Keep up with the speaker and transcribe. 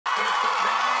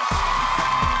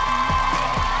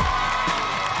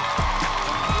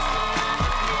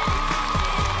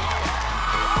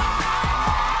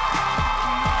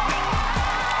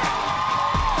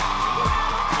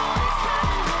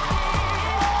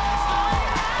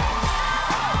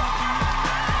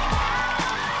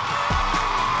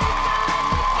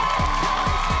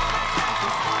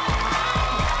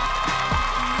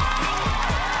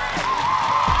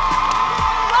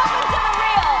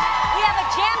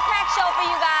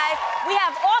We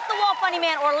have off-the-wall funny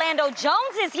man Orlando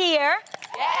Jones is here.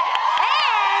 Yeah.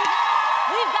 And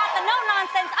we've got the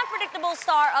no-nonsense, unpredictable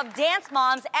star of Dance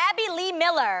Moms, Abby Lee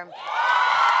Miller.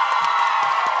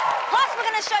 Plus, we're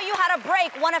gonna show you how to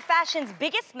break one of fashion's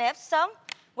biggest myths. So,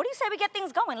 what do you say we get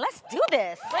things going? Let's do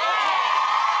this. Come on.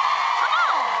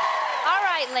 All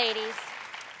right, ladies.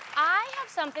 I have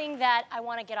something that I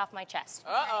want to get off my chest.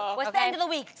 Uh-oh. What's the end of the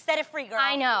week? Set it free, girl.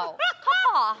 I know.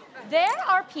 There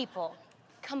are people,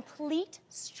 complete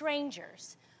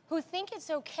strangers, who think it's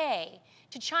okay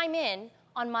to chime in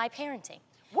on my parenting.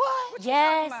 What?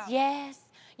 Yes.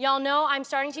 Y'all know I'm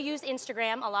starting to use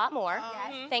Instagram a lot more,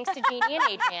 thanks to Jeannie and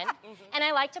Adrian. And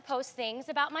I like to post things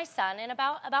about my son and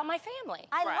about my family.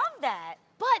 I love that.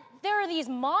 But there are these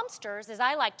Mom-Sters, as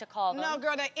I like to call them. No,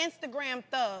 girl, they're Instagram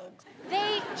thugs.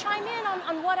 They chime in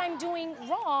on what I'm doing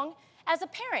wrong as a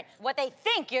parent. What they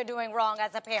think you're doing wrong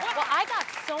as a parent. Well, I got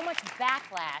so much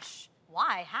backlash.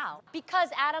 Why? How?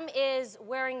 Because Adam is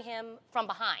wearing him from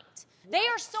behind. They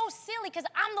are so silly because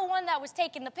I'm the one that was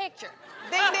taking the picture.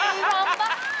 Ding, ding. From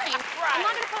behind. Right. I'm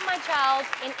not going to put my child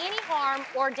in any harm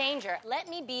or danger. Let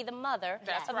me be the mother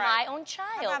of my own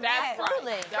child. That's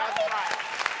Absolutely. right. That's right.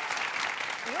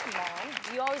 You're a mom.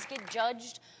 Do you always get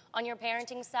judged on your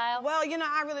parenting style? Well, you know,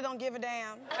 I really don't give a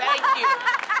damn. Thank you.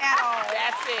 At all.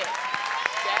 That's it.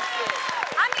 That's it.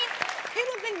 I mean,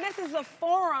 people think this is a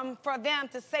forum for them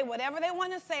to say whatever they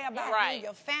want to say about you,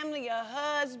 your family, your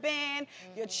husband,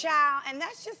 your child, and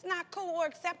that's just not cool or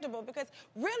acceptable because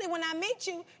really when I meet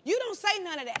you, you don't say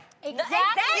none of that. Exactly. You know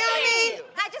what I mean?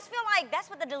 I just feel like that's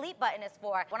what the delete button is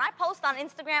for. When I post on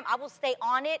Instagram, I will stay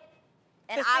on it.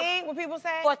 And to see what people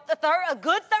say? For a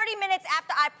good 30 minutes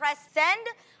after I press send,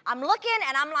 I'm looking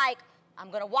and I'm like, I'm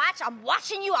gonna watch, I'm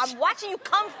watching you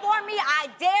come for me, I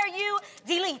dare you.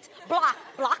 Delete, block,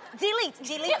 delete,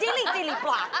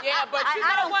 block. Yeah, but you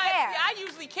I know don't what? care. I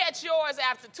usually catch yours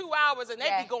after 2 hours and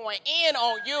they be going in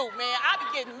on you, man. I be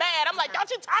getting mad. I'm like, don't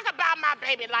you talk about my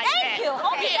baby like that. Thank you,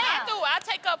 hold it I down. do. I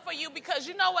take up for you because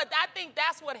you know what? I think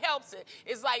that's what helps it.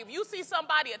 It's like if you see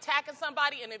somebody attacking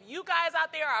somebody and if you guys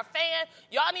out there are a fan,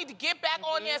 y'all need to get back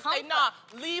on there and say, nah,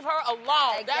 leave her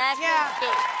alone. That's what you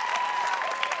do.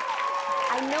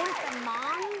 I noticed that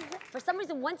moms, for some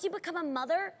reason, once you become a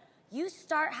mother, you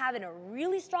start having a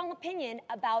really strong opinion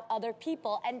about other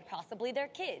people and possibly their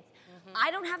kids. I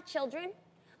don't have children.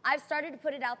 I've started to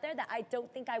put it out there that I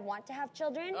don't think I want to have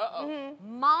children.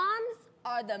 Moms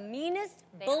are the meanest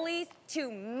bullies to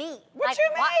me. What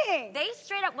you mean? They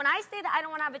straight up, when I say that I don't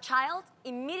want to have a child,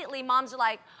 immediately moms are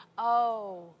like,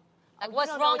 oh. Like,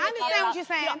 what's wrong with I understand what you're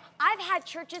saying. You know, I've had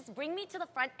churches bring me to the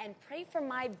front and pray for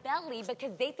my belly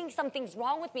because they think something's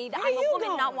wrong with me, that I'm a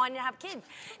woman not wanting to have kids.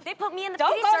 They put me in the pity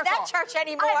circle. Don't go to that church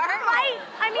anymore. Right?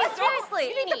 I mean, seriously.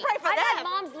 You need to pray for I've them. had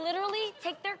moms literally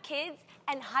take their kids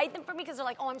and hide them from me because they're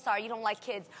like, oh, I'm sorry, you don't like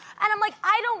kids. And I'm like,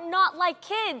 I don't not like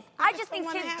kids. I just think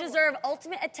kids deserve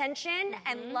ultimate attention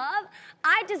and love.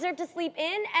 I deserve to sleep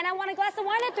in, and I want a glass of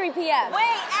wine at 3 p.m. Wait.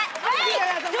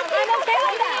 I'm okay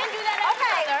with that.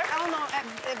 I don't know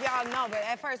if y'all know, but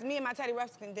at first, me and my Teddy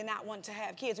Ruxpin did not want to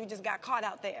have kids. We just got caught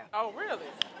out there. Oh, really?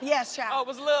 Yes, child. Oh, it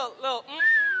was a little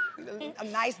a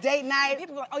nice date night.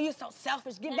 People were like, oh, you're so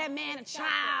selfish. Give that man a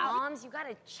child. Moms, you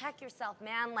gotta check yourself,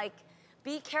 man. Like,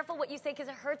 be careful what you say because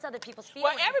it hurts other people's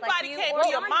feelings. Well, everybody can't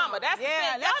be a mama. That's the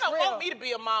thing. Y'all don't want me to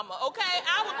be a mama, okay?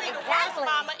 I would be the first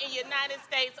mama in the United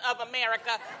States of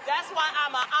America. That's why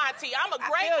I'm an auntie. I'm a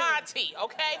great auntie,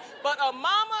 okay? But a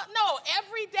mama, no,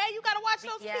 every day you gotta watch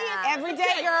those kids. Every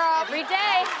day, girl. Every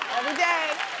day. Every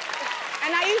day.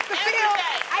 And I used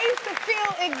to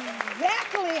feel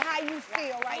exactly how you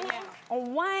feel right now.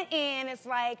 On one end, it's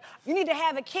like, you need to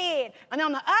have a kid. And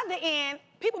on the other end,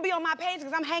 people be on my page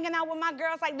because I'm hanging out with my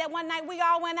girls like that one night we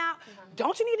all went out.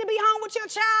 Don't you need to be home with your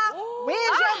child? Where's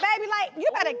your baby? Like, you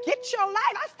better get your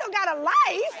life. I still got a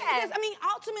life. Because, I mean,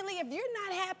 ultimately, if you're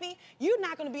not happy, you're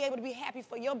not going to be able to be happy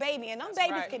for your baby. And them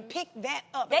babies can pick that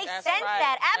up. They sense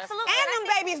that, absolutely. And them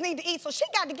babies need to eat, so she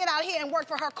got to get out here and work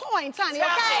for her coin, Tony,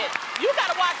 Stop okay? it. You got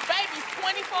to watch babies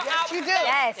 24 hours you a do.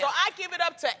 day. So I give it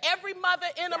up to every mother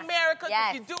in America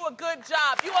because you do a good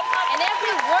job. You a mother. And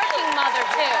every working mother,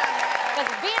 too. Because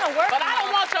being a working But I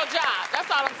don't want your job. That's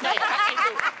all I'm saying. I can't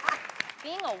do it.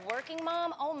 Being a working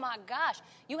mom, oh my gosh.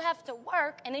 You have to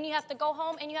work, and then you have to go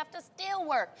home, and you have to still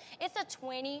work. It's a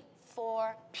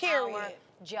 24-hour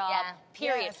job,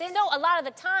 period. So, no, a lot of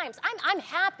the times, I'm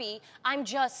happy, I'm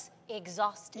just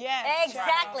exhausted. Yes.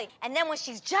 Exactly. And then when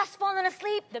she's just falling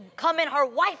asleep, come in her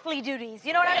wifely duties.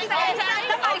 You know what I'm saying?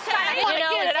 Somebody's trying to take care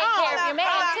of your man,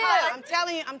 too.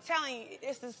 I'm telling you,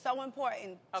 this is so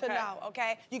important to know,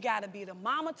 okay? You gotta be the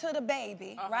mama to the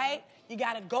baby, right? You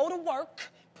gotta go to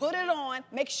work, put it on,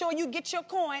 make sure you get your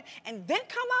coin, and then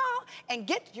come on and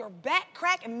get your back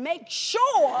crack and make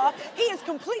sure he is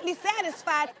completely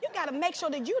satisfied. You gotta make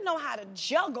sure that you know how to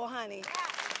juggle, honey.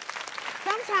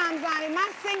 Sometimes, honey,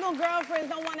 my single girlfriends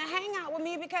don't want to hang out with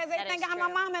me because they think I'm a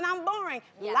mom and I'm boring.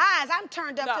 Yeah. Lies. I'm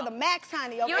turned up to the max,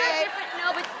 honey, okay? You're a different,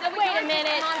 no, but wait a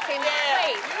minute.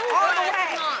 Wait. All the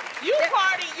way. You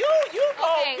party,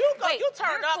 you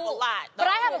turn up a lot. But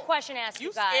I have a question to ask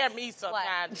you guys. You scare me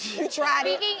sometimes. You tried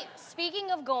it.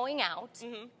 Speaking of going out,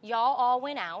 y'all all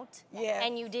went out. Yes.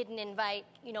 And you didn't invite,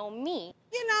 me.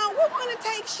 You know, we want to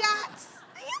take shots.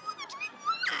 And you want to drink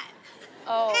wine.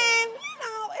 Oh. And,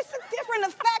 it's a different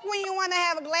effect when you want to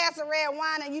have a glass of red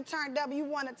wine and you turned up, you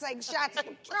want to take shots of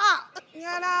drunk, Wait.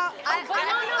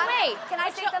 Can I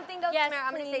say something, though, Yes, Tamera?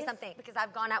 I'm going to say something because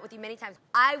I've gone out with you many times.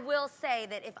 I will say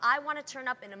that if I want to turn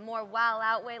up in a more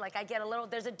wild-out way, like I get a little,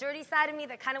 there's a dirty side of me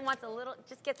that kind of wants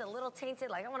just gets a little tainted,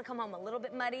 like I want to come home a little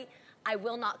bit muddy, I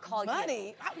will not call you.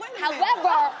 Muddy?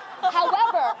 However,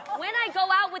 when I go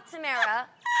out with Tamera,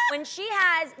 when she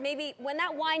has when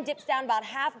that wine dips down about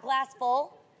half glass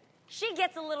full, she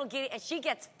gets a little giddy and she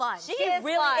gets fun. She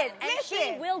really is. And Listen,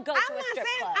 she will go to a strip club. I'm not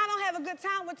saying I don't have a good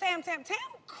time with Tam. Tam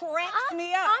cracks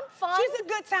me up. I'm fun. She's a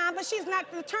good time, but she's not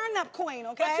the turn-up queen,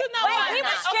 okay? But you know what? We were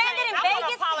stranded in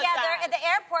Vegas together at the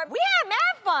airport. We had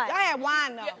mad fun. I had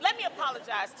wine, though. Yeah, let me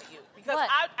apologize to you. Because What?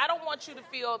 I don't want you to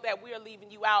feel that we're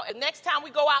leaving you out. And next time we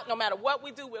go out, no matter what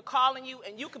we do, we're calling you,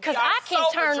 and you could be our I can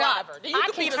sober turn up. driver. You I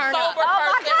could can be the turn up. sober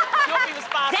person. You'll be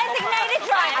responsible. Designated for us, okay?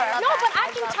 driver. No, but I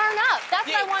can turn up. That's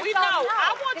what I want we y'all know. to know.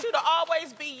 I want you to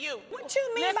always be you. What you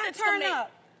mean by Listen to turn me.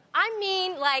 up? I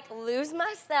mean, like, lose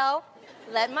myself,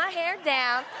 let my hair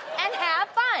down, and have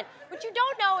fun. What you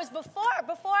don't know is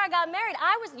before I got married,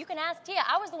 you can ask Tia,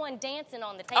 I was the one dancing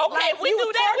on the table. Okay, Like, we you do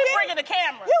was that. We twerking? bringing the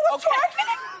cameras. You was okay?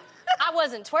 twerking? I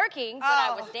wasn't twerking, but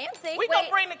I was dancing. We gonna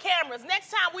bring the cameras. Next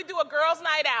time we do a girls'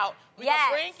 night out, we Yes.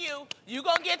 gonna bring you. You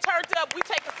gonna get turned up. We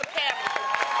taking some cameras.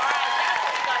 All right, that's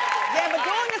what we gonna do. Yeah, but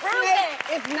doing the snake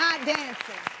is not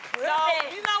dancing. No,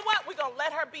 you know what? We're going to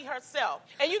let her be herself.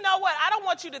 And you know what? I don't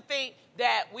want you to think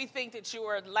that we think that you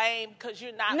are lame because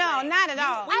you're not No, lame. not at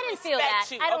all. We I didn't feel that.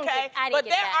 respect you, I don't okay? get- I didn't but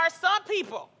get there that. are some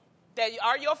people that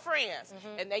are your friends,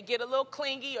 and they get a little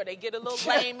clingy or they get a little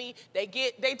lamey. They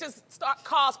just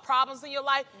cause problems in your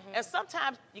life, and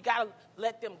sometimes you got to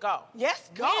let them go. Yes,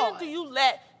 God. When do you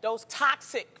let those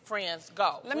toxic friends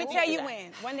go? Let me tell you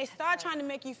when they start trying to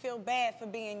make you feel bad for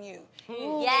being you.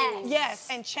 Yes. Yes,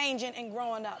 and changing and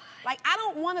growing up. Like, I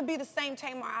don't want to be the same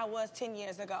Tamera I was 10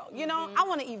 years ago. You know, I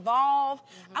want to evolve.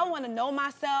 I want to know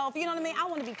myself. You know what I mean? I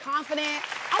want to be confident.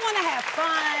 I want to have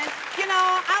fun. You know,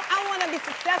 I want to be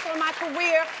successful in my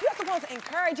career. You're supposed to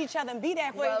encourage each other and be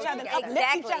there for each other and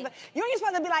uplift each other. You ain't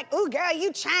supposed to be like, ooh, girl,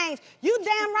 you changed. You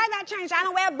damn right I changed. I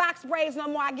don't wear box braids no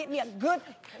more. I get me a good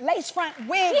lace front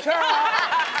wig, girl.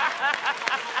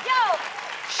 Yo,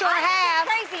 Sure have.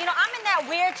 It's crazy. You know, I'm in that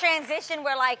weird transition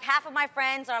where like half of my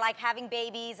friends are like having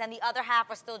babies and the other half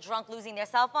are still drunk losing their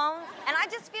cell phones. And I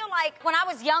just feel like when I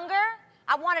was younger,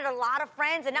 I wanted a lot of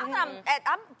friends, and now that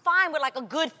I'm fine with like a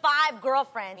good 5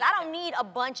 girlfriends. I don't need a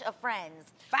bunch of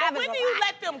friends. But when do you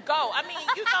let them go? I mean,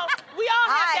 you know, we all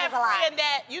have that friend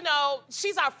that, you know,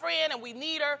 she's our friend and we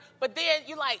need her, but then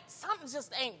you're like, something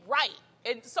just ain't right.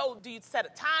 And so do you set a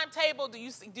timetable? Do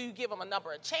you give them a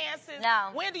number of chances? No.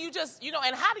 When do you just, you know,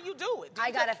 and how do you do it?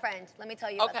 I got a friend. Let me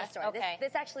tell you about this story. Okay.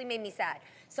 This actually made me sad.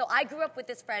 So I grew up with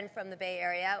this friend from the Bay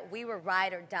Area. We were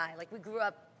ride or die. Like, we grew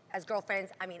up as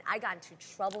girlfriends. I mean, I got into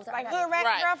trouble. Like hood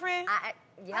rat girlfriend?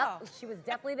 Yep, she was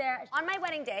definitely there. On my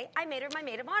wedding day, I made her my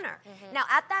maid of honor. Now,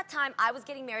 at that time, I was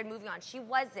getting married, moving on. She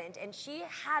wasn't, and she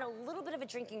had a little bit of a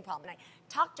drinking problem. And I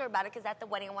talked to her about it because at the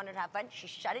wedding, I wanted her to have fun. She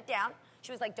shut it down.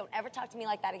 She was like, don't ever talk to me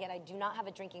like that again. I do not have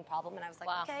a drinking problem. And I was like,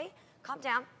 okay, calm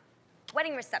down.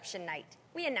 Wedding reception night.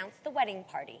 We announced the wedding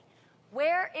party.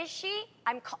 Where is she?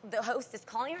 The host is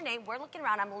calling her name. We're looking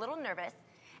around. I'm a little nervous.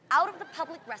 Out of the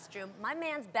public restroom, my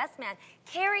man's best man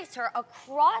carries her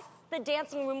across the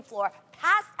dancing room floor,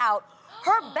 passed out,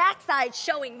 her backside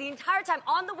showing the entire time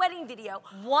on the wedding video.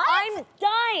 What? I'm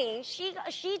dying.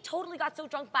 She totally got so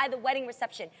drunk by the wedding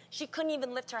reception, she couldn't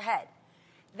even lift her head.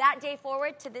 That day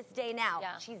forward to this day now,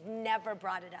 she's never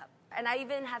brought it up. And I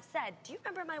even have said, do you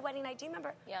remember my wedding night? Do you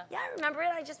remember? Yeah. Yeah, I remember it.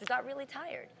 I just got really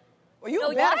tired. Well, you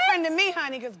a better friend than me,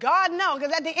 honey, because God knows.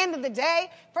 Because at the end of the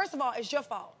day, first of all, it's your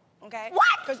fault. okay?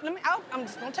 What? Because I'm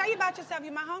just gonna tell you about yourself.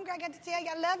 You're my homegirl. I got to tell you,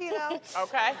 I love you though.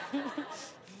 Okay.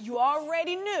 You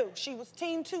already knew she was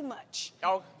team too much.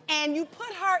 Oh. And you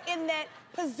put her in that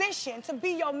position to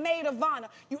be your maid of honor.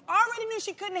 You already knew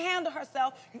she couldn't handle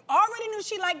herself. You already knew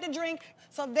she liked to drink.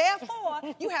 So therefore,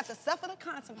 you have to suffer the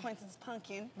consequences,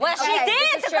 pumpkin. Well, she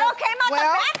did. The girl came out the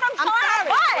bathroom I'm showing her sorry.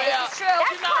 butt. Well, It's true.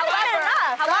 That's punishment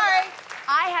enough. However,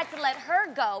 I had to let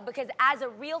her go because as a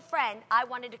real friend, I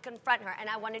wanted to confront her and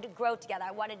I wanted to grow together.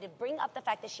 I wanted to bring up the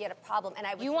fact that she had a problem and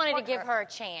I would You wanted to support give her a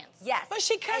chance. Yes. But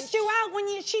she cussed you out when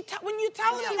you told her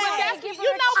that. You know what, I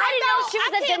didn't know she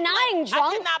was a denying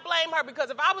drunk. I cannot blame her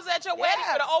because if I was at your wedding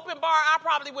with an open bar, I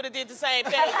probably would have did the same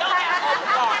thing. Don't have an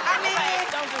open bar. I mean,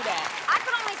 don't do that. I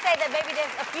can only say that maybe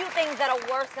there's a few things that are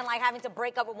worse than like having to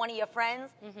break up with one of your friends.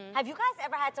 Have you guys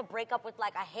ever had to break up with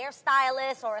like a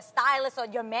hairstylist or a stylist or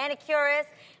your manicurist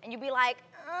and you'd be like,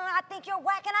 I think you're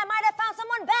whack and I might have found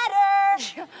someone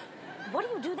better? What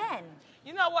do you do then?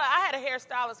 You know what? I had a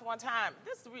hairstylist one time.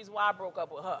 This is the reason why I broke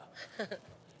up with her.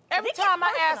 Every time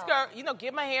I ask her,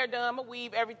 get my hair done, my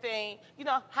weave, everything,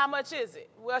 how much is it?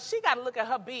 Well, she got to look at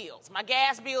her bills. My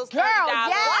gas bill's $30.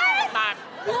 yes. My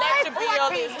electric bill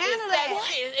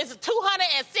is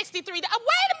 $263. Wait a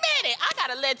minute. I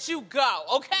got to let you go,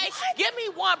 okay? What? Give me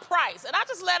one price. And I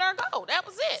just let her go. That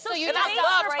was it. So you and I based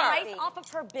loved her her. price off of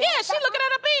her bill? Yeah, she looking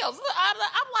at her bills. Look, I'm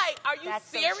like, are you That's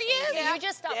so serious? shady. So you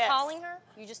just stopped calling her?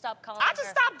 You just stopped calling her? I just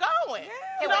stopped going.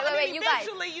 Okay, wait, you guys.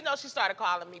 Eventually, she started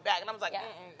calling me back, and I was like,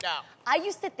 no. I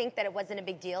used to think that it wasn't a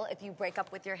big deal if you break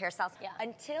up with your hairstylist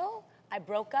until I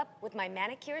broke up with my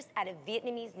manicurist at a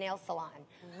Vietnamese nail salon.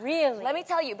 Really? Let me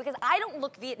tell you, because I don't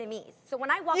look Vietnamese. So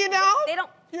when I walk You in, don't? they don't.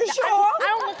 You sure? I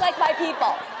don't look like my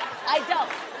people. I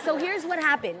don't. So here's what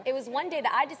happened. It was one day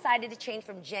that I decided to change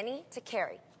from Jenny to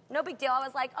Carrie. No big deal. I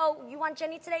was like, oh, you want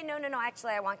Jenny today? No,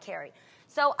 actually, I want Carrie.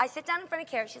 So I sit down in front of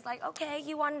Carrie. She's like, okay,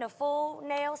 you want a full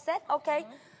nail set? Okay.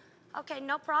 Okay,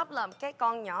 no problem. Cái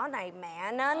con nhỏ này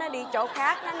mẹ nó đi chỗ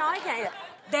khác nó nói cái này.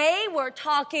 They were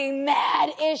talking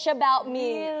mad-ish about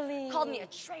me. Really? Called me a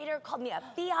traitor, called me a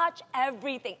biatch,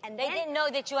 everything. And They didn't know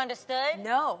that you understood?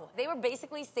 No. They were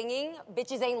basically singing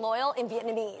Bitches Ain't Loyal in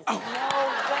Vietnamese. No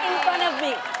way. In front of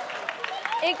me.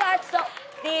 It got so...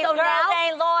 These so girls now,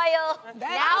 ain't loyal.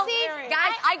 now,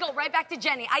 guys, I go right back to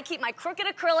Jenny. I keep my crooked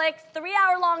acrylics,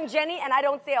 3-hour-long Jenny, and I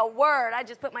don't say a word. I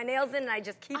just put my nails in and I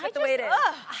just keep it the way it is.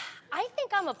 I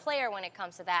think I'm a player when it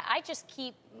comes to that. I just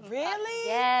keep... Really?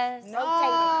 Yes.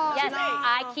 No. Yes, No.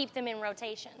 I keep them in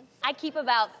rotation. I keep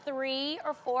about 3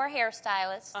 or 4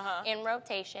 hairstylists in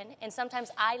rotation, and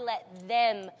sometimes I let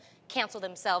them cancel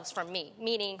themselves from me,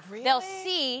 meaning they'll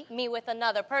see me with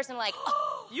another person like, oh.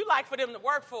 You like for them to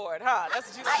work for it, huh? That's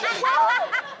what you say.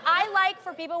 I like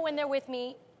for people when they're with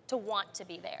me to want to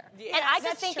be there. Yes, and I just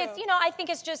that's think true. it's, I think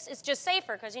it's just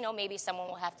safer because, maybe someone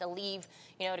will have to leave,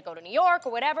 to go to New York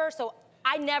or whatever. So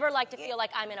I never like to feel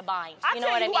like I'm in a bind. I You know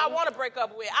tell what you I who mean? I want to break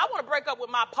up with. I want to break up with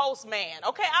my postman,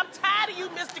 okay? I'm tired of you,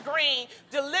 Mr. Green,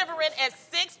 delivering at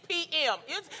 6 p.m.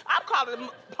 I'm calling the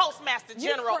Postmaster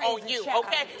General on you,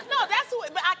 okay? No, that's who,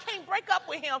 but I can't break up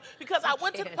with him because I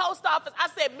went to the post office. I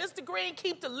said, Mr. Green,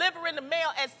 keep delivering the mail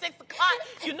at 6 o'clock.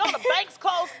 You know the bank's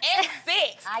closed at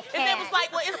 6. I And they was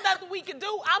like, well, it's nothing we can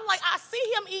do. I'm like, I see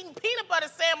him eating peanut butter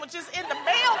sandwiches in the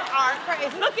mail cart,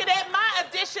 looking at my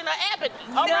edition of Ebony.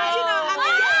 All right?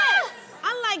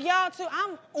 Unlike y'all two,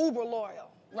 I'm uber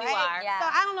loyal. Right? You are. Yeah. So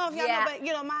I don't know if y'all Yeah.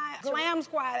 know, but my glam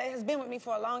squad has been with me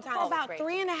for a long time. Oh, About great.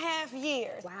 3.5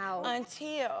 years. Wow.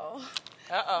 Until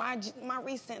my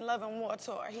recent Love and War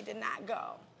tour, he did not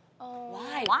go. Oh.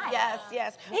 Why?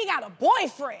 Yes. He got a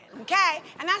boyfriend, okay?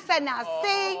 And I said, now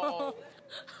see,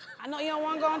 I know you don't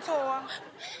want to go on tour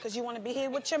because you want to be here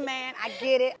with your man. I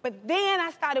get it. But then I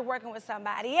started working with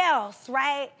somebody else,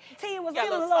 right? Tia was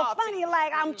feeling a little funny,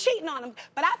 like I'm cheating on him.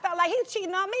 But I felt like he's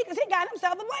cheating on me because he got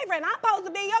himself a boyfriend. I'm supposed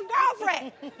to be your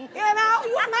girlfriend. You are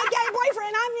my gay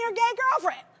boyfriend. I'm your gay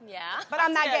girlfriend. Yeah. But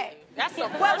I'm not gay. That's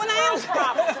some Well, when I am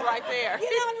problems right there. You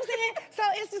know what I'm saying? So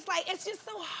it's just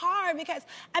so hard because,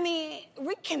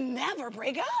 we can never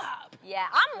break up. Yeah,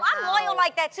 I'm loyal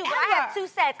like that too, but I have 2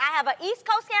 sets. I have an East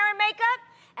Coast hair and makeup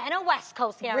and a West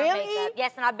Coast hair and makeup.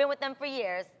 Yes, and I've been with them for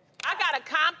years. I got a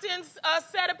Compton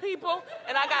set of people,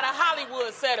 and I got a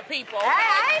Hollywood set of people. Hey,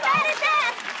 I ain't mad at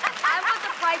that. I want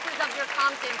the prices of your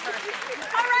Compton person.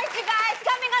 All right, you guys,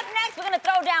 coming up next, we're gonna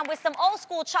throw down with some old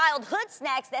school childhood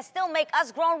snacks that still make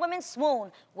us grown women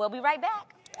swoon. We'll be right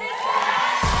back.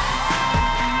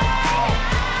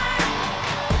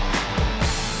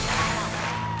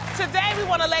 Today, we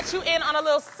want to let you in on a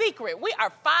little secret. We are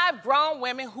 5 grown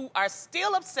women who are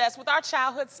still obsessed with our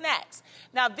childhood snacks.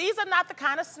 Now, these are not the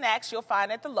kind of snacks you'll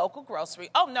find at the local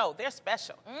grocery. Oh, no, they're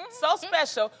special. So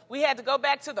special, we had to go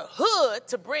back to the hood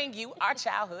to bring you our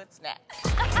childhood snacks.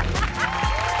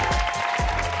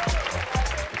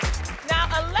 Now,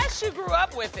 unless you grew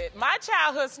up with it, my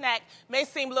childhood snack may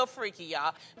seem a little freaky,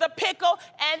 y'all. The pickle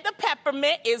and the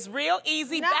peppermint is real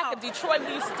easy. No. Back in Detroit,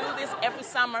 we used to do this every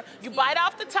summer. You bite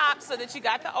off the top so that you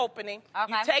got the opening.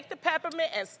 Okay. You take the peppermint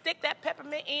and stick that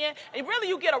peppermint in, and really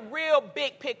you get a real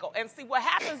big pickle. And see, what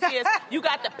happens is you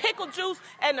got the pickle juice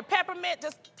and the peppermint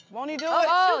just... Won't he do it?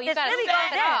 Oh, Shoot, you it's gotta really scoop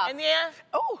good. it off. And then...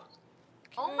 Oh.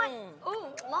 Oh my, ooh,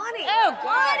 Lonnie. Oh,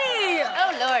 God. Lonnie.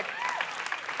 Oh, Lord.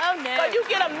 Oh, no. So you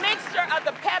get a mixture of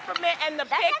the peppermint and the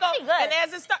That's pickle. actually good. And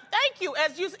as it starts, thank you,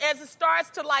 as it starts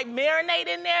to like marinate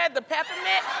in there, the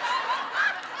peppermint.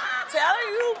 Telling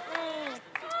you,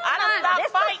 I done stopped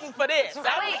fighting for this.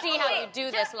 Let's see how you do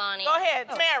this, Lonnie. Go ahead,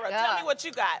 Tamera. Tell God. me what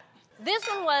you got. This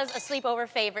one was a sleepover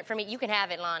favorite for me. You can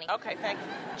have it, Lonnie. Okay, thank you.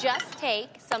 Just take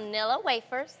some Nilla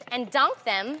wafers and dunk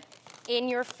them in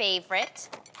your favorite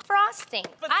frosting.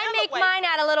 Vanilla I make wafer. mine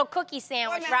out of a little cookie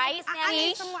sandwich, right? I need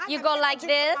Each, some more. I you gotta go get like the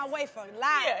juice this. in my wafer.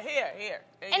 Live. Here.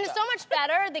 There you And it's go. so much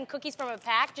better than cookies from a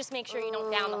pack. Just make sure you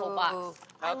don't down the whole box.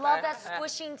 I love that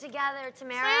squishing together,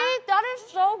 Tamera. See, that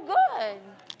is so good.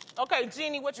 Okay,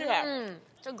 Jeannie, what you have?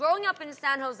 So growing up in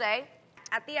San Jose,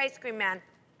 at the ice cream man,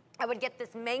 I would get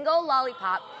this mango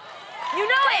lollipop. You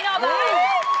know it!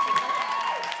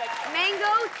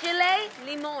 Mango, chile,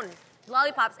 limon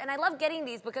lollipops. And I love getting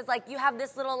these because like you have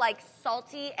this little like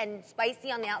salty and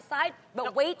spicy on the outside,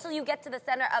 but wait till you get to the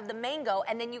center of the mango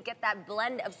and then you get that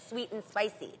blend of sweet and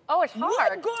spicy. Oh, it's What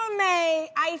hard. gourmet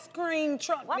ice cream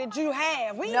truck did you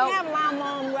have? We No. didn't have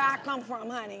limon where I come from,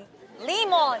 honey.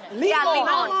 Limon. Yeah,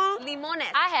 Limon. Limones.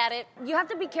 I had it. You have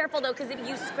to be careful though, because if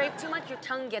you scrape too much, your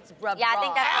tongue gets rubbed Yeah, I raw.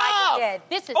 think that's what I just did.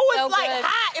 This is Oh, so it's like good.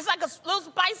 hot. It's like a little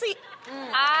spicy.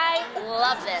 I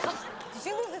love this.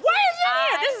 Where is it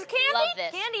here? This is candy? Love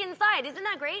this. Candy inside, isn't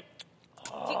that great?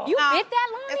 You No, bit that,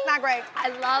 Lonnie? It's not great. I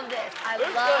love this. I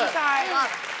It's love good. it. Sorry. I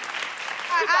love it.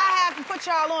 I have to put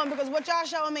y'all on because what y'all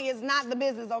showing me is not the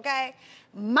business, okay?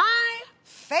 My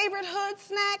favorite hood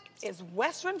snack is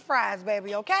Western fries,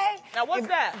 baby, okay? Now, what's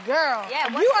that? Girl, Yeah,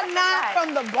 if what's you are Western not fries?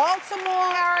 from the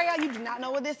Baltimore area, you do not know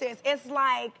what this is. It's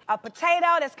like a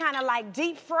potato that's kind of like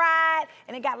deep fried,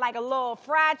 and it got like a little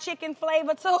fried chicken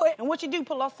flavor to it. And what you do,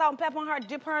 put a little salt and pepper on her,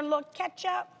 dip her in a little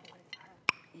ketchup.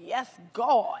 Yes,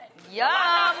 God. Yeah.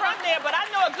 I'm not from there, but I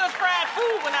know a good fried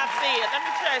food when I see it. Let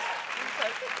me try.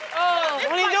 Oh, it's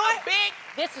Wanna like do a it? big.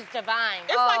 This is divine.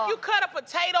 It's like you cut a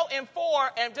potato in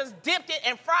 4 and just dipped it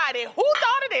and fried it. Who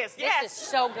thought of this? This Yes. is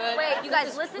so good. Wait, you This guys,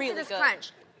 is listen really to this good.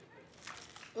 crunch.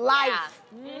 Life.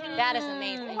 Yeah. That is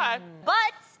amazing. Okay.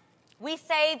 But we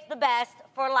saved the best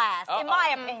for last, in my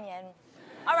opinion.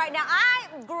 All right, now I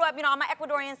grew up, on my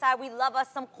Ecuadorian side, we love us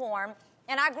some corn.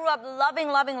 And I grew up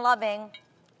loving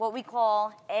what we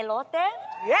call elote.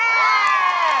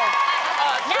 Yes!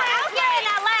 Now, out here in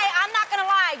LA, I'm not gonna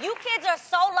lie, you kids are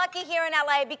so lucky here in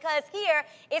LA because here,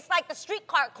 it's like the street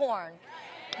cart corn.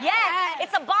 Yes,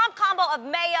 it's a bomb combo of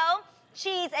mayo,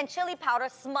 cheese, and chili powder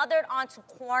smothered onto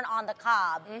corn on the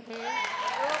cob. I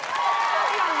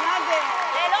love it.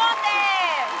 Elote!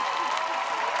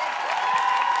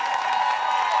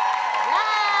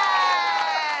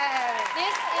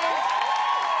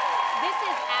 This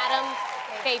is Adam's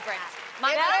favorite.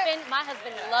 My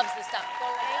husband loves this stuff.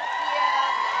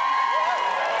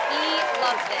 He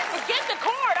loves this. Forget the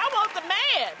corn. I want the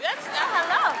man. That's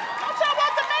Hello. Don't y'all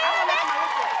want the man?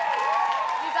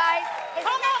 You guys, isn't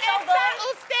Come that on, so Esther good?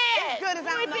 Usted. As good as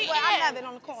I don't know, but I love it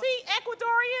on the corn. See,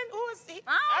 Ecuadorian? Who is he?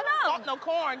 I don't know. want no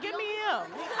corn. Give me him.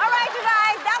 All right, you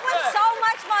guys, that was Good. so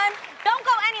much fun. Don't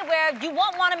go anywhere. You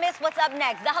won't want to miss what's up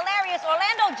next. The hilarious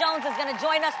Orlando Jones is going to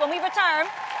join us when we return.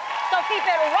 So keep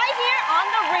it right here on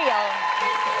The Real.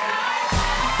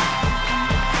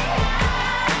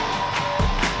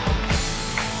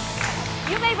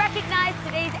 You may recognize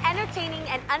today's entertaining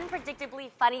and unpredictably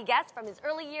funny guest from his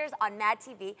early years on Mad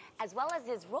TV, as well as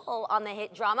his role on the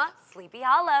hit drama Sleepy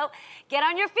Hollow. Get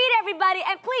on your feet, everybody,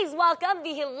 and please welcome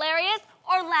the hilarious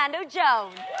Orlando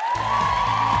Jones.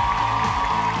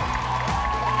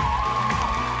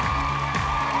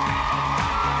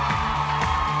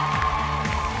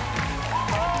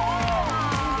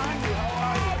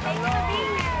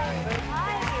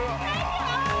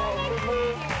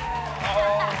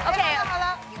 Okay,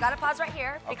 you gotta pause right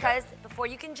here because before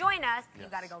you can join us, you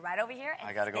gotta go right over here and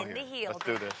I gotta go spin here. the heel. Let's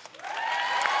do this.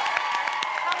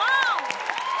 Come on.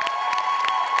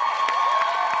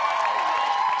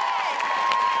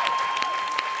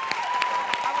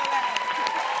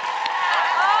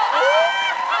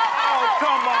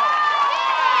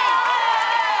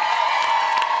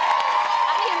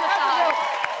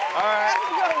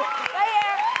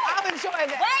 enjoy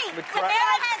that. Wait,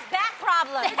 Tamera has back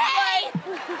problems. Hey!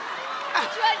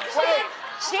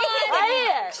 She right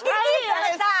here. That is so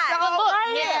But look, right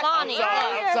Miss here. Bonnie,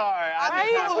 I'm sorry.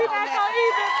 We not gonna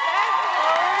even.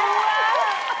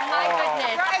 my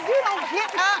goodness. Guys, you don't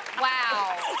get up.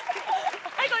 Wow.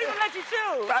 I ain't gonna even let you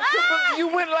choose. I couldn't believe you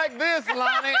went like this,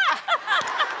 Lonnie.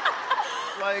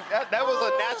 Like, that was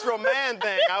a natural man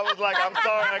thing. I was like, I'm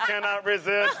sorry, I cannot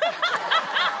resist.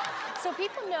 So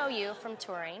people know you from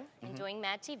touring and doing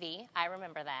Mad TV. I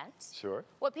remember that. Sure.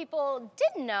 What people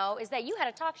didn't know is that you had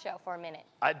a talk show for a minute.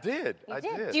 I did. You I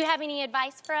did. Do you have any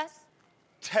advice for us?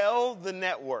 Tell the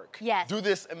network. Yes. Do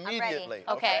this immediately.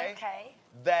 Okay. Okay.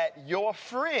 That your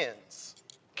friends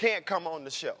can't come on the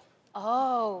show.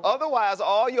 Oh. Otherwise,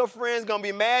 all your friends gonna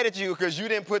be mad at you because you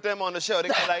didn't put them on the show.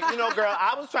 They're like, you know, girl,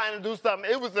 I was trying to do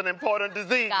something. It was an important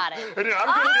disease. Got it. And then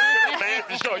I'm just doing a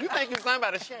fancy show. You think you're something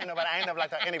about a shit? No, but I ain't never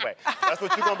like that. Anyway, that's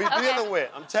what you're gonna be dealing with.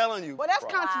 I'm telling you. Well, that's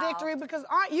bro. contradictory because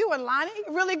aren't you and Lonnie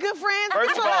really good friends?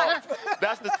 First of all,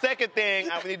 that's the second thing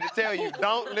I need to tell you.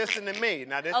 Don't listen to me.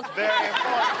 Now, this is very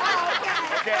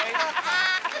important. Okay?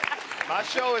 My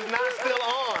show is not still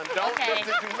on. Don't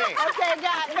listen to me. Okay,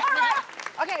 got it.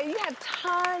 Okay, you have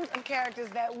tons of characters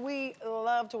that we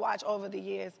love to watch over the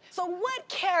years. So what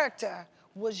character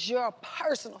was your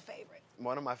personal favorite?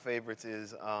 One of my favorites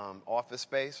is Office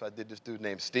Space. I did this dude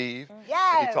named Steve.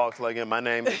 Yes. He talks like, my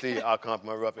name is Steve. I'll come from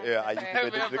a rough area. I used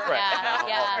to get the crack. Yeah,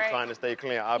 yeah. I'm trying to stay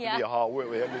clean. I'll be a hard work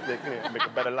with help me stay clean and make a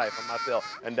better life for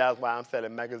myself. And that's why I'm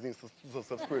selling magazine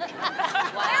subscriptions. Where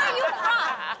are you from?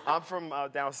 I'm from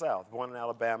down south, born in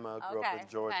Alabama, grew up in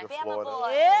Georgia, Florida.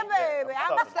 Yeah, baby.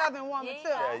 I'm I'm a Southern woman, too.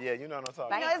 Yeah, you know what I'm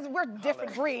talking You about. know, we're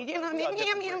different breed. You know what I mean?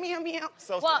 Meow, meow, meow, meow.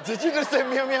 So, Well- did you just say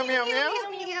meow, meow, meow,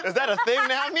 meow? Is that a thing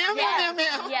now? Meow, meow, meow,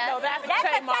 meow. Yes. No, that's a That's a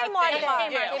trademark trademark thing.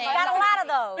 thing. Yeah. It's got a lot of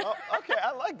those. Oh, okay,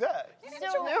 I like that.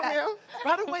 So- Meow, meow.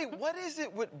 By the way, what is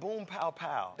it with boom, pow,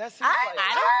 pow? That seems I like...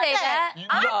 don't say that.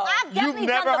 I've You've definitely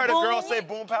never done the heard a girl boom. say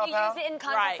boom, pow, Can you pow? use it in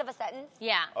context Right. of a sentence?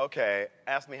 Yeah. Okay,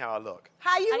 ask me how I look.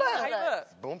 How you look? How you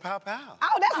look? Boom, pow, pow.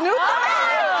 Oh, that's new.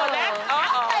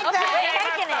 We're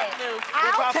taking it.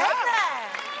 I'll take pow.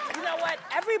 that. You know what?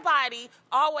 Everybody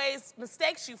always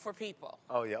mistakes you for people.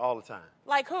 Oh, yeah, all the time.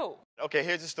 Like who? Okay,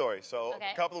 here's the story. So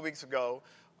Okay. a couple of weeks ago,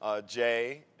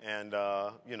 Jay and,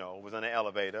 was in the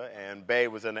elevator, and Bae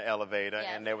was in the elevator,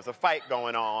 Yeah. and there was a fight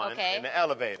going on Okay. in the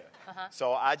elevator.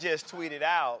 So I just tweeted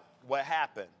out what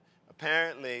happened.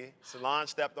 Apparently, Solange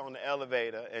stepped on the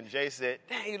elevator, and Jay said,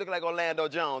 "Dang, you look like Orlando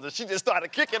Jones," and she just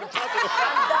started kicking and punching.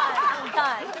 I'm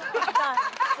done.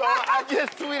 So I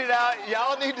just tweeted out,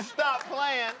 y'all need to stop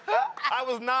playing. I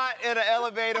was not in an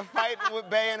elevator fighting with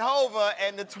Bae and Hova,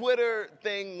 and the Twitter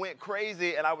thing went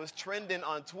crazy, and I was trending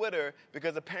on Twitter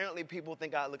because apparently people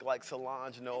think I look like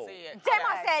Solange Knowles.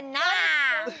 Tamera said, nah.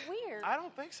 So weird. I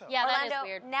don't think so. Yeah, that Orlando, is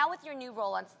weird. now with your new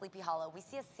role on Sleepy Hollow, we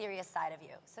see a serious side of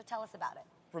you. So tell us about it.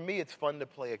 For me, it's fun to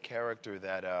play a character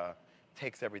that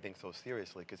takes everything so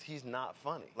seriously because he's not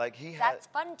funny. Like he has. That's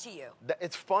fun to you.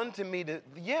 It's fun to me to,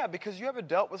 because you ever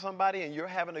dealt with somebody and you're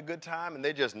having a good time and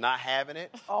they're just not having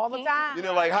it? All the time. You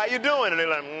know, like, how you doing? And they're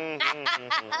like,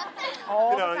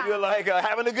 All you the know, time. you're like,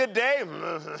 having a good day?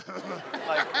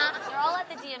 Like, They're all at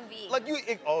the DMV. like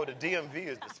the DMV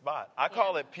is the spot. I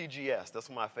call it PGS. That's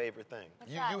my favorite thing.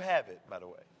 that? You have it, by the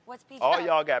way. What's PG? All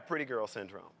y'all got pretty girl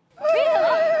syndrome.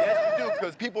 Yes, you do,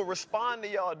 because people respond to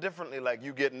y'all differently. Like,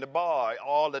 you get in the bar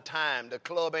all the time. The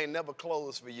club ain't never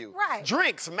closed for you. Right.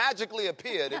 Drinks magically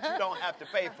appear that you don't have to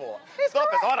pay for. Stuff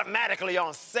is automatically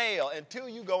on sale until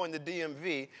you go in the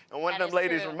DMV and one That of them is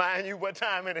ladies true. remind you what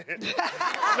time it is.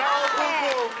 No,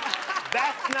 boo-boo.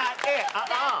 That's not it.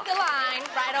 That's the line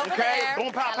right over Okay? there.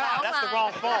 Boom, pow, That pow. long That's the line.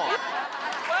 wrong form.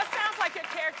 Well, it sounds like your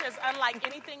character is unlike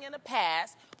anything in the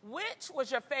past. Which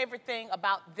was your favorite thing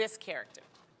about this character?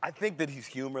 I think that he's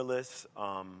humorless.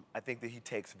 I think that he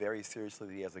takes very seriously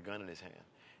that he has a gun in his hand.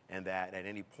 And that at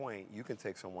any point, you can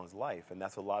take someone's life. And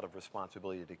that's a lot of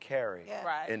responsibility to carry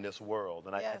Right. in this world.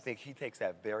 And I think he takes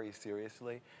that very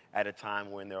seriously at a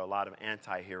time when there are a lot of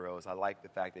anti-heroes. I like the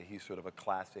fact that he's sort of a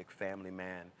classic family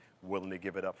man, willing to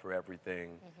give it up for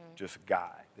everything, just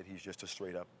guy. That he's just a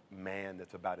straight-up man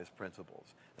that's about his principles.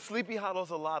 Sleepy Hollow's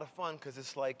a lot of fun because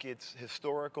it's like it's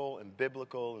historical and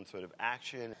biblical and sort of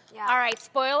action. Yeah. All right,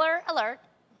 spoiler alert.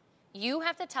 You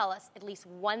have to tell us at least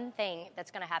one thing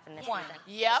that's going to happen this season.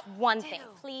 Yep. One thing,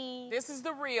 please. This is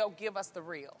the real. Give us the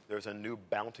real. There's a new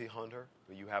bounty hunter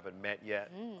that you haven't met yet.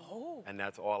 And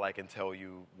that's all I can tell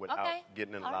you without Okay.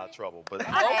 getting in a All lot right. of trouble. But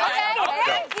Okay,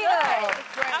 Thank you.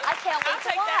 I can't wait to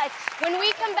take that. watch. When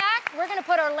we come back, we're going to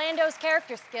put Orlando's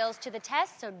character skills to the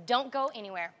test, so don't go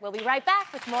anywhere. We'll be right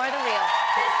back with more of The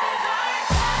Real.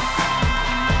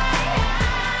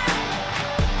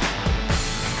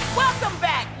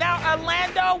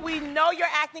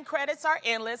 acting credits are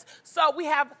endless. So we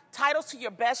have titles to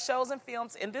your best shows and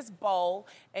films in this bowl,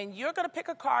 and you're gonna pick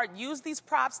a card, use these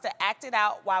props to act it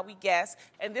out while we guess.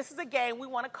 And this is a game we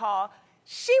wanna call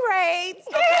She Raids.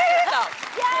 Okay, so.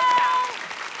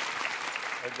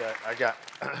 I got.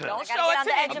 Don't show it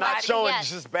to anybody. I'm not showing,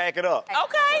 just back it up.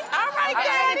 Okay, all right,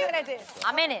 Daddy.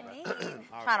 I'm in it.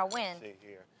 Trying to win. See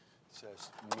here.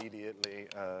 Just immediately.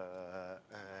 I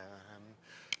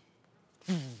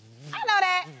know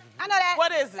that. I know that.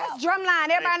 What is it? That's drumline.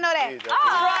 Everybody know that.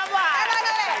 Drumline. Everybody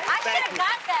know that. I should have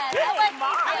got that.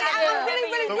 I'm really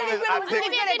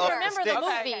Maybe I didn't remember the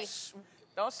Okay. movie.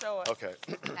 Don't show it. Okay.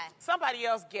 Somebody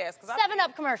else guess.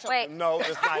 7-Up commercial. Wait. No,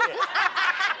 it's not it.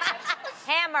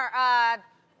 Hammer. Oh,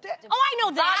 I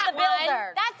know that Bob the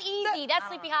Builder. That's easy. That's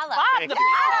Sleepy Hollow. Bob the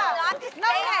I just No.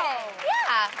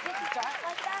 Yeah. Did it start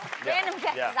like that? Yeah. Random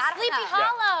guesses. Yeah. I don't Sleepy know.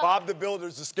 Hollow. Bob the Builder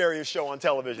is the scariest show on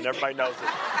television. Everybody knows it.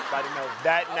 Everybody knows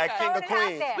that and that Okay. King of Throw it out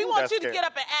Queens. there. We want That's you to scary. get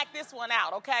up and act this one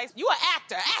out, okay? You an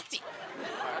actor, act it.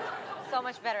 So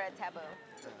much better at taboo.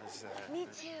 Me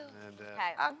too.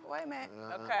 Okay. Wait a minute.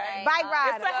 Okay. Bike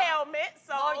rider. It's a helmet,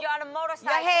 so. Oh, you're on a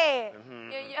motorcycle. Your head.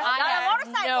 You're I on a have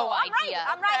motorcycle. no I'm right. idea.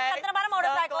 I'm right. Okay. Something about a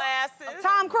motorcycle. Sunglasses.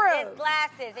 Tom It's Cruise.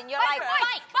 glasses, and you're Bike,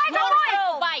 like bike,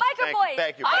 motorcycle. bike. Biker boys.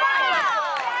 Thank you. Oh,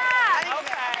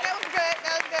 Okay. That was good.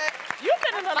 That was good. You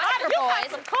been in a lot. Biker You got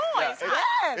boys. some coins.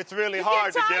 Yeah, it's really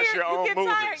hard to get guess tired, your you own get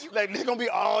movies. tired, you- Like, they're gonna be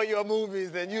all your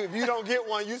movies, and if you don't get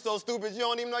one, you so stupid you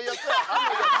don't even know yourself.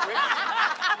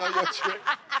 I know your trick.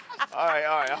 All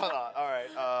right, hold on. All right.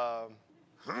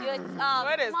 You're,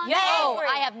 What is you're No, angry.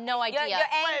 I have no idea. You're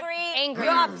angry. Angry.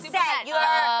 You're upset. You're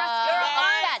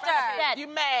upset. upset. You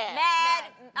mad. Mad.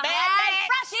 Mad.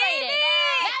 Frustrated.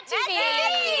 Mad TV.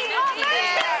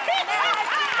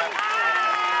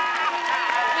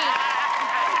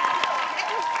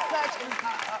 Such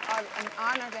an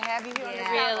honor to have you here on this Yeah.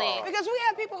 show. Really. Because we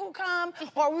have people who come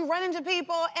or we run into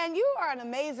people, and you are an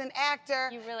amazing actor.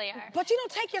 You really are. But you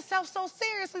don't take yourself so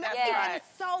seriously. That's Yeah. right.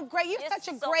 It's so great. You're You're such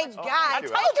a so great much fun. guy. Thank you.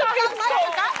 Told you so much.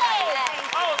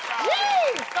 Oh, God.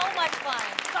 Jeez. So much fun.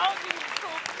 Told you he was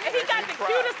cool. And he got the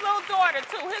cutest little daughter,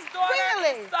 too. His daughter Really?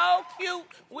 is so cute.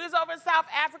 We was over in South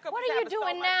Africa. What We are you having so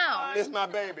doing much now? fun. This my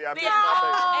baby. I miss Yeah.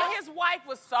 my And his wife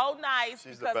was so nice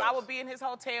She's the because I best. would be in his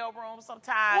hotel room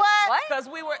sometimes. What? Because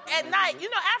we were at night, you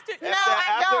know, after. baby.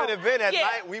 After an event at Yeah.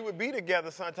 night, we would be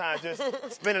together sometimes, just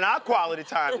spending our quality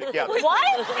time together. What?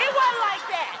 It wasn't like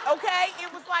that, okay?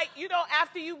 It was like, you know,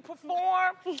 after you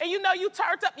perform, and you know you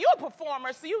turned up, you're a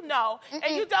performer, so you know,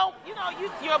 and you don't, you know,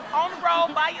 you're on the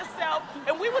road by yourself,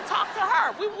 and we would talk to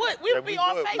her. We would be we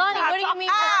on would. FaceTime. Lonnie, what do you talking mean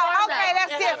to her performer? Okay,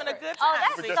 that's and having a different. good Oh, time.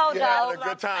 that's We're so just having a dope.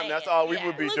 good time. That's all we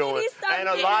would be Look at doing. these And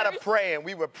a lot of years. praying.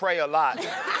 We would pray a lot.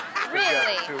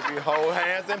 Really? We hold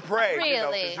hands and pray. Really? You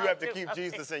know, 'cause you have to keep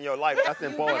Jesus in your life. That's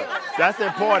important. That's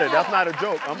important. That's not a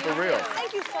joke. I'm for real.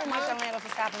 Thank you so much, Orlando, for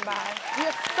stopping by.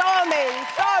 You're so amazing,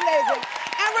 so amazing.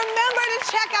 And remember to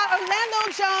check out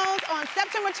Orlando Jones on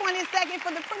September 22nd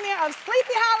for the premiere of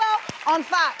Sleepy Hollow on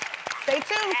Fox. Stay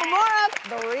tuned for more of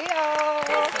The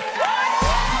Real.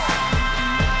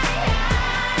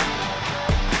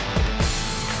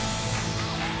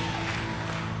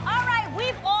 All right,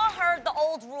 we've all heard the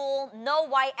old rule, no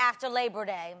white after Labor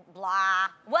Day, blah.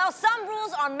 Well, some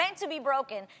rules are meant to be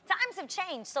broken. Times have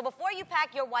changed, so before you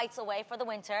pack your whites away for the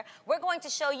winter, we're going to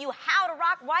show you how to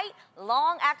rock white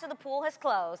long after the pool has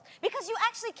closed. Because you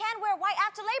actually can wear white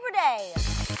after Labor Day.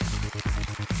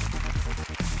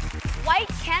 White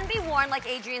can be worn, like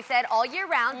Adrian said, all year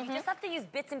round. You just have to use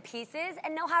bits and pieces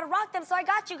and know how to rock them. So I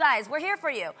got you guys. We're here for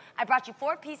you. I brought you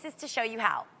 4 pieces to show you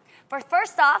how.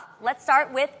 First off, let's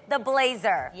start with the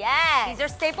blazer. Yes. These are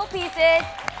staple pieces.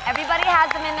 Everybody has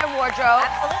them in their wardrobe.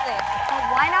 Absolutely.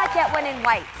 But why not get one in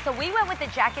white? So we went with a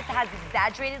jacket that has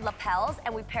exaggerated lapels,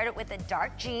 and we paired it with a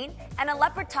dark jean and a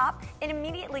leopard top. It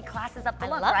immediately classes up the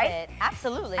look, love right? it.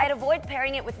 Absolutely. I'd avoid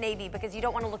pairing it with navy because you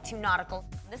don't want to look too nautical.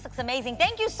 This looks amazing.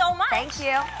 Thank you so much. Thank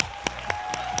you.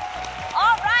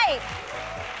 All right.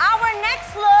 Our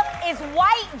next look is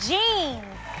white jeans.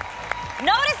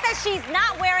 Notice that she's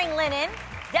not wearing linen.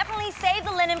 Definitely save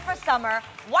the linen for summer.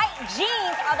 White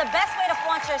jeans are the best way to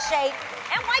flaunt your shape.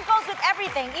 And white goes with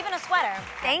everything, even a sweater.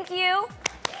 Thank you.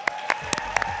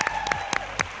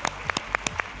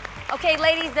 Okay,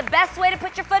 ladies, the best way to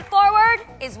put your foot forward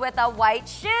is with a white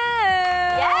shoe.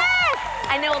 Yes!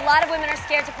 I know a lot of women are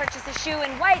scared to purchase a shoe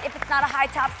in white if it's not a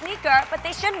high-top sneaker, but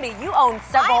they shouldn't be. You own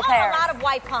several pairs. I own a lot of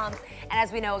white pumps. And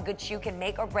as we know, a good shoe can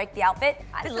make or break the outfit.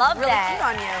 I This love is really that. cute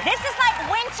on you. This is like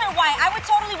winter white. I would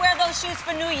totally wear those shoes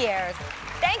for New Year's.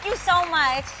 Thank you so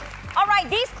much. All right,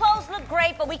 these clothes look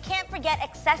great, but we can't forget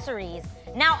accessories.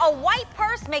 Now, a white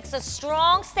purse makes a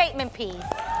strong statement piece.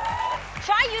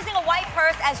 Try using a white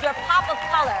purse as your pop of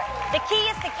color. The key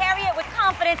is to carry it with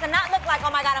confidence and not look like,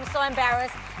 oh my God, I'm so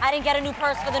embarrassed. I didn't get a new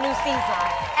purse for the new season.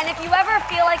 And if you ever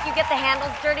feel like you get the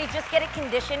handles dirty, just get it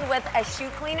conditioned with a shoe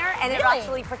cleaner, and it'll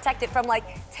actually protect it from like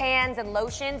tans and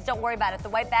lotions. Don't worry about it. The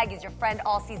white bag is your friend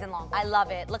all season long. I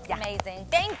love it. Looks amazing.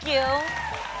 Thank you.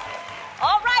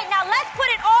 All right, now let's put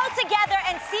it all together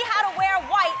and see how to wear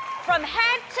white from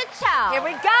head to toe. Here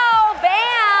we go. Bam!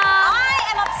 I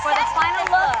am obsessed For the final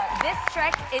with look, this this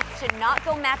trick is to not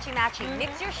go matchy-matchy.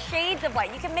 Mix your shades of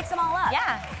white. You can mix them all up.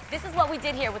 Yeah. This is what we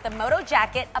did here with a moto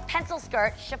jacket, a pencil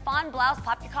skirt, chiffon blouse,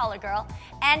 pop your collar, girl,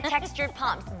 and textured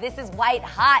pumps. This is white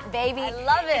hot, baby. I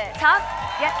love it. It's tough,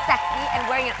 yet sexy, and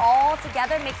wearing it all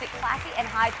together makes it classy and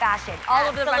high fashion. All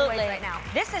over the runways right now.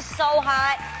 This is so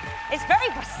hot. It's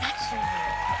very Versace.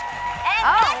 And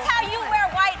that's how you wear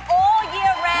white all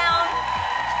year round.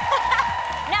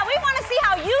 Now, we want to see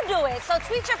how you do it. So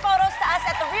tweet your photos to us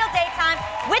at The Real Daytime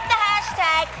with the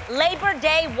hashtag Labor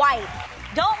Day White.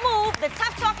 Don't move. The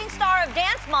tough-talking star of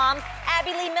Dance Moms,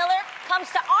 Abby Lee Miller, comes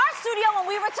to our studio when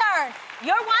we return.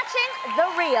 You're watching The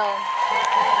Real.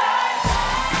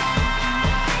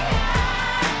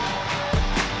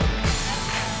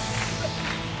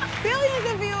 Billions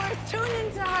of viewers tune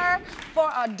into her for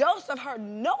a dose of her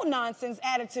no-nonsense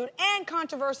attitude and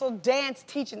controversial dance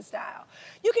teaching style.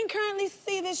 You can currently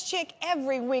see this chick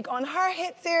every week on her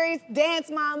hit series,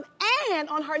 Dance Mom, and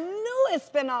on her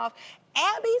newest spinoff,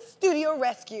 Abby's Studio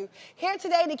Rescue. Here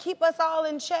today to keep us all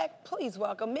in check, please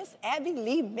welcome Miss Abby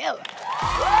Lee Miller.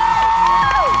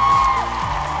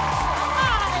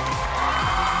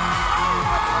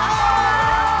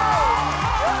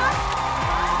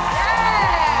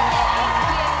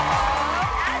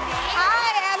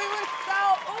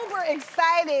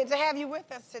 Excited to have you with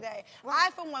us today. I,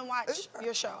 for one, watch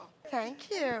your show.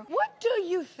 Thank you. What do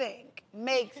you think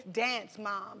makes Dance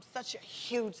Mom such a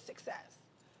huge success?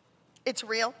 It's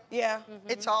real. Yeah.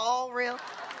 It's all real.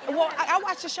 Well, I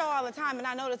watch the show all the time, and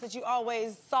I noticed that you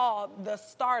always saw the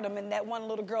stardom in that one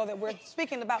little girl that we're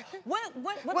speaking about. What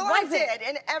well, was I did.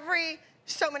 And every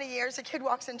so many years, a kid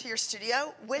walks into your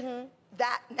studio with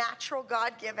that natural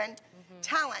God-given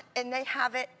talent, and they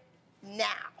have it now.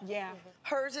 Yeah.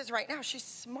 Hers is right now. She's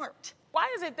smart.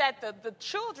 Why is it that the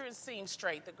children seem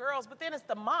straight, the girls, but then it's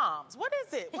the moms? What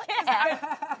is it? What is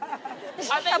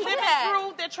it? Are they living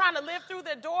through, they're trying to live through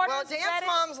their daughters? Well, dance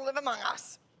moms live among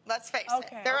us. Let's face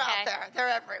it. They're out there. They're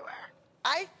everywhere.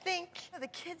 I think the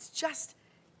kids just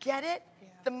get it. Yeah.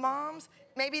 The moms,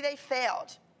 maybe they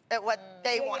failed at what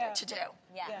they wanted to do.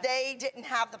 Yeah. They didn't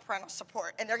have the parental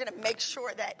support, and they're going to make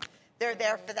sure that they're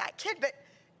there for that kid. But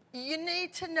you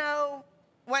need to know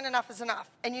when enough is enough,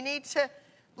 and you need to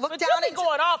look down. But you be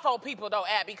going off on people, though,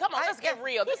 Abby. Come on, let's get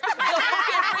real. Let's get real.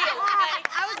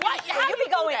 You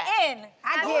be going in.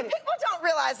 I get it. People don't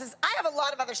realize is I have a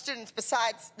lot of other students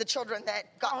besides the children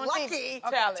that got lucky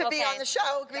to be on the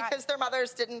show because their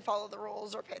mothers didn't follow the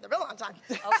rules or pay their bill on time.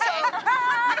 Okay.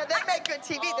 So, they make good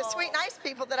TV. The sweet, nice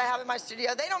people that I have in my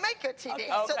studio, they don't make good TV.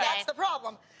 So that's the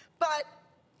problem. But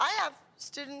I have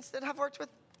students that have worked with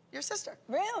your sister.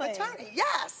 Really? Tony,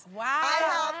 yes. Wow.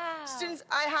 I have students,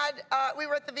 we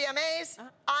were at the VMAs,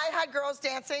 I had girls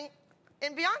dancing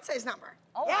in Beyonce's number.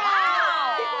 Oh, yeah.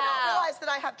 wow. People don't realize that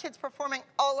I have kids performing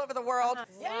all over the world.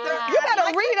 Yeah. You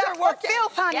better read us for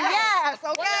filth, honey. Yes,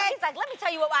 okay? Well, he's like, let me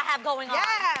tell you what I have going on.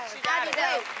 Yes.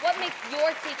 What makes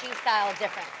your teaching style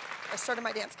different? I started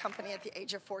my dance company at the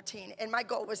age of 14, and my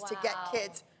goal was to get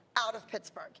kids out of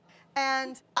Pittsburgh.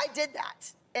 And I did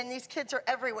that. And these kids are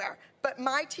everywhere. But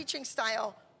my teaching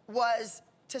style was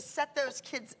to set those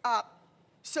kids up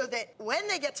so that when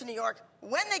they get to New York,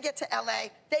 when they get to LA,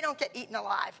 they don't get eaten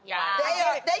alive. Yeah.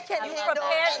 They can handle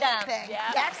anything.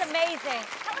 Yeah. That's amazing.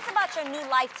 Tell us about your new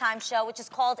Lifetime show, which is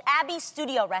called Abby's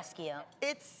Studio Rescue.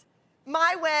 It's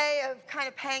my way of kind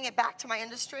of paying it back to my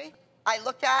industry. I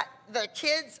look at the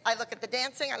kids, I look at the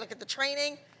dancing, I look at the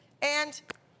training, and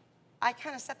I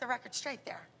kind of set the record straight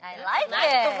there. I like it.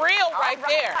 That's the real right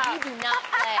there. You do not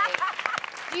play.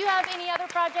 Do you have any other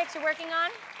projects you're working on?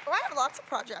 Oh, I have lots of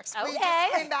projects. We Okay.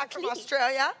 just came back from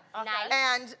Australia. Nice.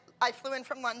 And I flew in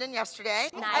from London yesterday.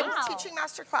 Nice. I was teaching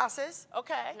master classes.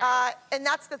 Okay. And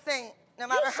that's the thing. No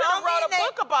matter You should how have wrote many a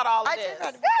book about all of I this. did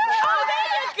write a book. Oh, there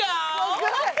you go.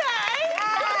 Good. Okay.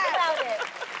 Talk about it.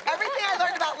 Everything I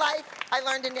learned about life, I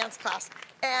learned in dance class.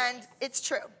 And it's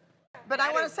true. But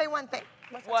I want to say one thing.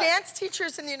 What? Dance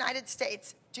teachers in the United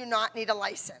States do not need a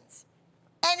license.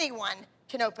 Anyone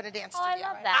can open a dance studio. I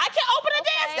love that. I can open a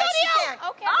dance Yes, studio. you can.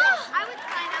 Okay. I would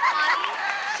sign up, Mommy.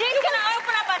 She's going to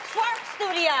open up a twerk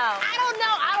studio. I don't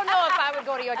know if I would would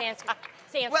go to your dance school.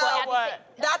 Well,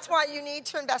 that's why you need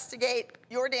to investigate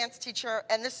your dance teacher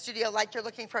and this studio like you're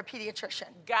looking for a pediatrician.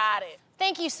 Got it.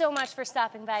 Thank you so much for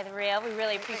stopping by The Real. We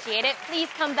really appreciate it. Please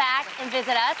come back and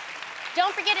visit us.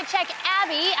 Don't forget to check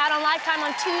Abby out on Lifetime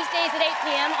on Tuesdays at 8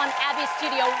 p.m. on Abby's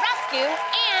Studio Rescue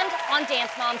and on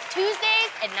Dance Moms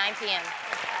Tuesdays at 9 p.m.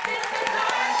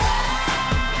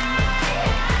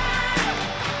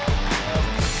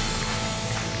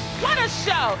 What a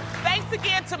show. Thanks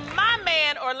again to my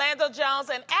man, Orlando Jones,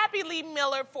 and Abby Lee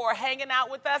Miller for hanging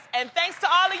out with us. And thanks to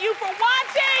all of you for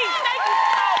watching. Thank you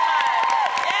so much.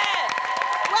 Yes.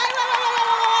 Wait.